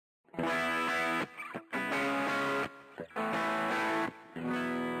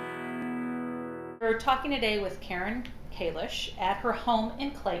We're talking today with Kalish at her home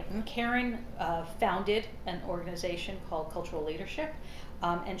in Clayton. Karen founded an organization called Cultural Leadership,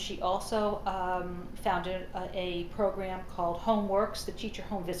 and she also founded a program called Homeworks, the Teacher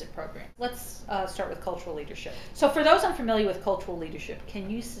Home Visit Program. Let's start with Cultural Leadership. So for those unfamiliar with Cultural Leadership, can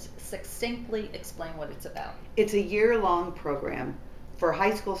you succinctly explain what it's about? It's a year-long program for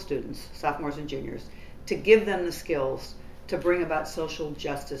high school students, sophomores and juniors, to give them the skills to bring about social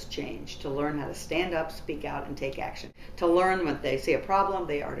justice change, to learn how to stand up, speak out, and take action. To learn when they see a problem,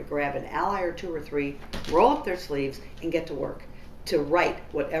 they are to grab an ally or two or three, roll up their sleeves, and get to work to right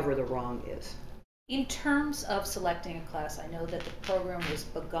whatever the wrong is. In terms of selecting a class, I know that the program was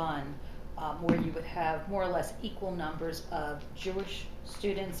begun where you would have more or less equal numbers of Jewish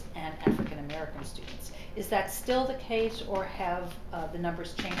students and African American students. Is that still the case, or have the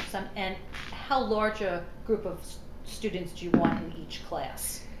numbers changed some? And how large a group of students do you want in each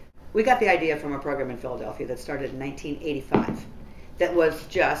class? We got the idea from a program in Philadelphia that started in 1985 that was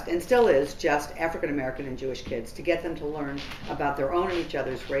just, and still is, just African American and Jewish kids, to get them to learn about their own and each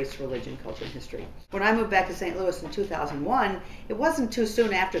other's race, religion, culture, and history. When I moved back to St. Louis in 2001, it wasn't too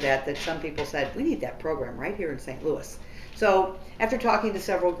soon after that some people said, we need that program right here in St. Louis. So after talking to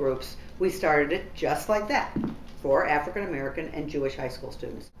several groups, we started it just like that for African American and Jewish high school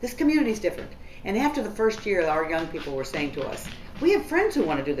students. This community is different. And after the first year, our young people were saying to us, we have friends who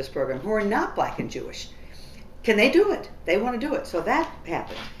want to do this program who are not black and Jewish. Can they do it? They want to do it. So that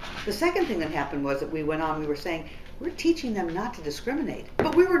happened. The second thing that happened was that we went on, we were saying, we're teaching them not to discriminate.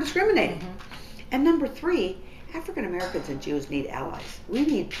 But we were discriminating. Mm-hmm. And number three, African Americans and Jews need allies. We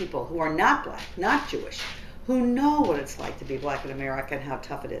need people who are not black, not Jewish, who know what it's like to be black in America and how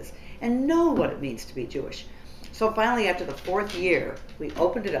tough it is, and know what it means to be Jewish. So finally, after the fourth year, we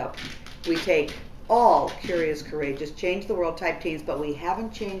opened it up. We take all curious, courageous, change the world type teens, but we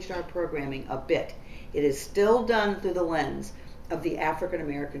haven't changed our programming a bit. It is still done through the lens of the African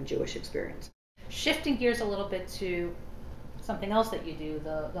American Jewish experience. Shifting gears a little bit to something else that you do,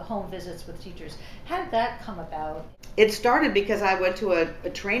 the home visits with teachers. How did that come about? It started because I went to a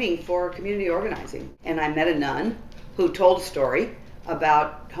training for community organizing, and I met a nun who told a story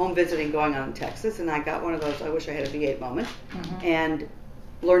about home visiting going on in Texas, and I got one of those I wish I had a V8 moment, and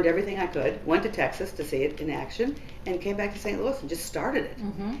learned everything I could, went to Texas to see it in action, and came back to St. Louis and just started it.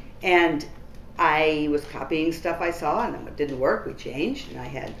 And I was copying stuff I saw, and then what didn't work, we changed, and I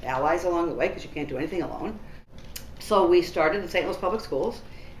had allies along the way because you can't do anything alone. So we started in St. Louis Public Schools,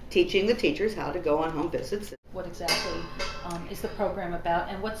 teaching the teachers how to go on home visits. What exactly is the program about,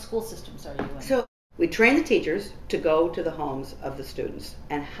 and what school systems are you in? So we train the teachers to go to the homes of the students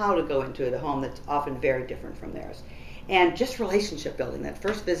and how to go into the home that's often very different from theirs. And just relationship building. That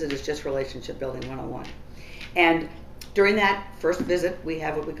first visit is just relationship building 101. And during that first visit, we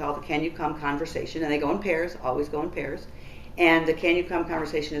have what we call the Can You Come conversation, and they go in pairs, always go in pairs. And the Can You Come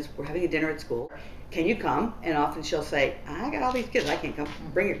conversation is, we're having a dinner at school. Can you come? And often she'll say, I got all these kids, I can't come.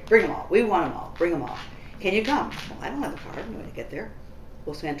 Bring them all. We want them all. Bring them all. Can you come? Well, I don't have a car. I don't know how to get there.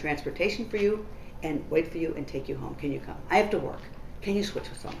 We'll send transportation for you and wait for you and take you home. Can you come? I have to work. Can you switch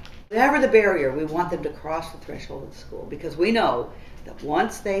with someone? Whatever the barrier, we want them to cross the threshold of the school, because we know that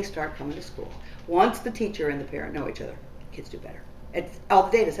once they start coming to school, once the teacher and the parent know each other, kids do better. All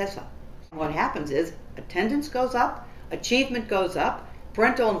the data says so. What happens is attendance goes up, achievement goes up,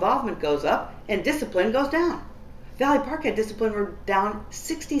 parental involvement goes up, and discipline goes down. Valley Park had discipline were down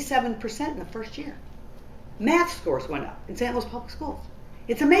 67% in the first year. Math scores went up in St. Louis Public Schools.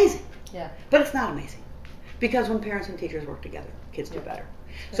 It's amazing. Yeah. But it's not amazing. Because when parents and teachers work together, kids do better.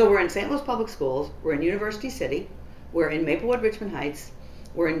 So we're in St. Louis Public Schools, we're in University City, we're in Maplewood, Richmond Heights,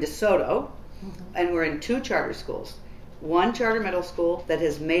 we're in DeSoto, and we're in 2 charter schools. 1 charter middle school that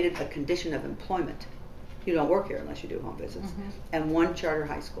has made it a condition of employment. You don't work here unless you do home visits. And 1 charter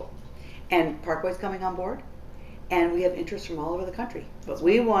high school. And Parkway's coming on board, and we have interest from all over the country. But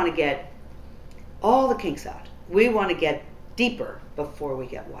we want to get all the kinks out. We want to get deeper before we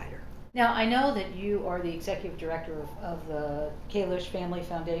get wider. Now, I know that you are the executive director of the Kalish Family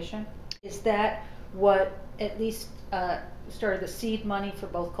Foundation. Is that what at least started the seed money for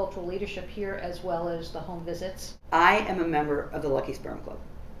both cultural leadership here as well as the home visits? I am a member of the Lucky Sperm Club.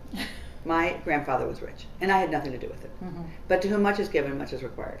 My grandfather was rich, and I had nothing to do with it. But to whom much is given, much is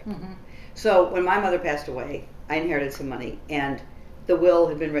required. So when my mother passed away, I inherited some money, and the will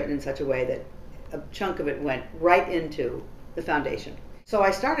had been written in such a way that a chunk of it went right into the foundation. So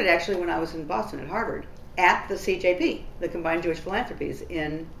I started actually when I was in Boston at Harvard at the CJP, the Combined Jewish Philanthropies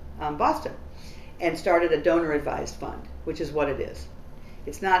in Boston, and started a donor-advised fund, which is what it is.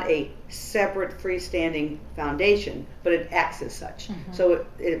 It's not a separate freestanding foundation, but it acts as such. So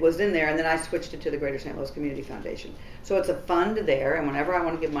it was in there, and then I switched it to the Greater St. Louis Community Foundation. So it's a fund there, and whenever I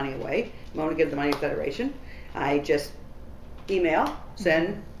want to give money away, I want to give the money to Federation, I just email,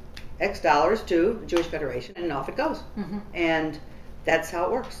 send X dollars to the Jewish Federation, and off it goes. And that's how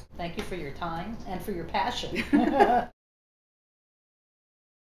it works. Thank you for your time and for your passion.